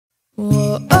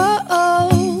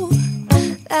Whoa-oh-oh,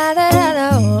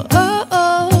 la-da-da-da,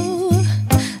 oh-oh-oh,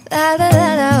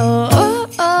 la-da-da-da,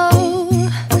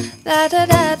 oh-oh-oh,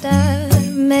 la-da-da-da,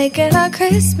 making our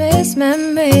Christmas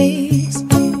memories.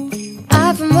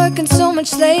 I've been working so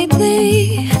much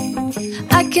lately,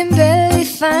 I can barely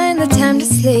find the time to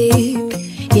sleep.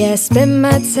 Yeah, I spend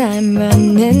my time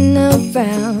running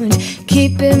around,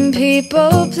 keeping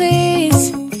people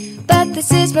pleased. But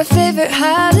this is my favorite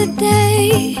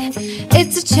holiday,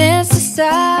 it's a chance to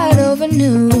start over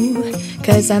new.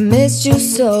 Cause I missed you,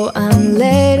 so I'm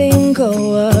letting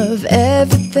go of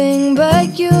everything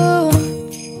but you.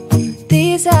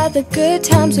 These are the good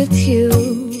times with you.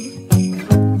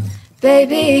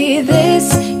 Baby,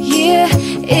 this year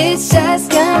it's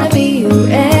just gonna be you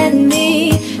and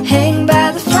me. Hang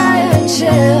by the fire and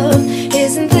chill.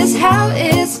 Isn't this how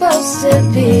it's supposed to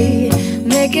be?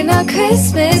 Making our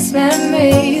Christmas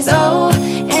memories. Oh,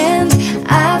 and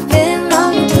I've been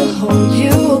longing to hold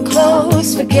you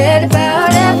close. Forget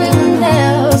about everyone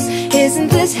else. Isn't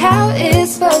this how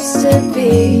it's supposed to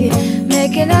be?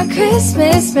 Making our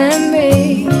Christmas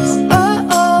memories. Oh,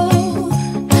 oh,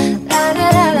 la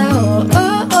da da da,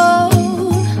 oh, oh,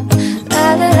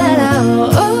 la da da da,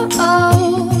 oh,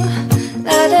 oh,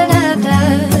 la da da da,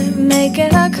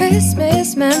 making our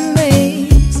Christmas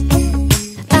memories.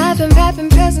 I've been wrapping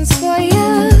presents for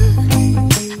you,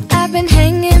 I've been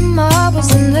hanging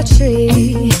marbles in the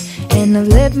tree, and I've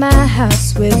lit my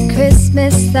house with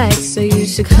Christmas lights. So you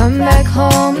should come back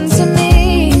home to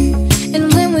me.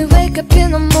 And when we wake up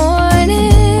in the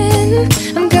morning,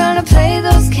 I'm gonna play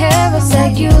those carols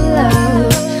that you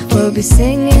love. We'll be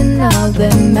singing all the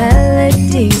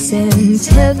melodies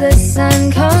until the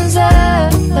sun comes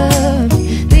up.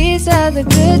 These are the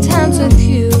good times with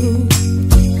you.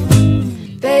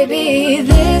 Baby,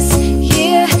 this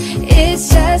year it's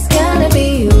just gonna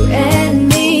be you and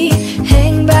me.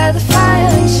 Hang by the fire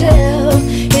and chill.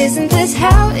 Isn't this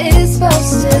how it's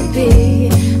supposed to be?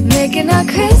 Making our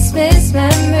Christmas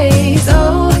memories.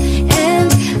 Oh,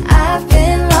 and I've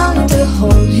been longing to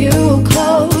hold you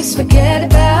close. Forget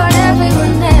about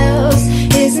everyone else.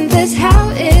 Isn't this how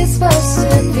it's supposed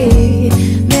to be?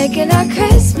 Making our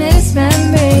Christmas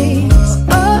memories.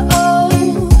 Oh, oh,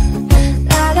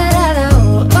 la da da da,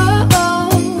 oh, oh,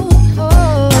 oh,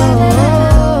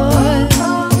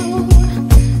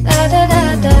 la da da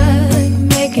da,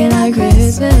 making our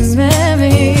Christmas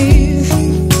memories.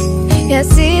 Yes,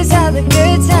 these are the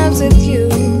good times with you.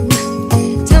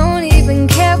 Don't even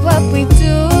care what we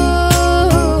do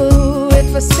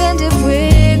if I spend it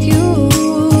with you.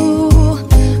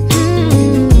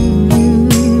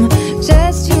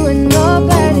 Just you and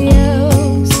nobody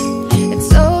else. It's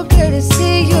so good to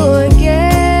see you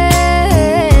again,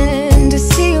 to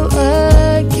see you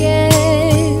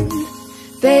again.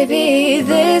 Baby,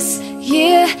 this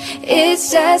year it's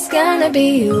just gonna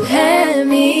be you and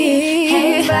me.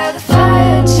 Hang by the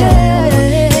fire and chill.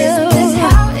 Isn't this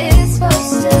how it's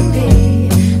supposed to be?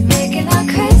 Making our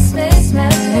Christmas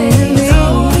memories.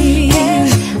 Oh, yeah,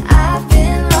 I've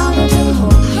been longing to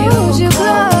hold you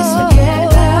close. Forget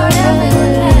about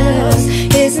everyone else.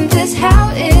 Isn't this how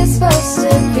it's supposed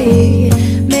to be?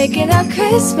 Making our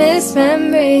Christmas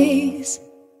memories.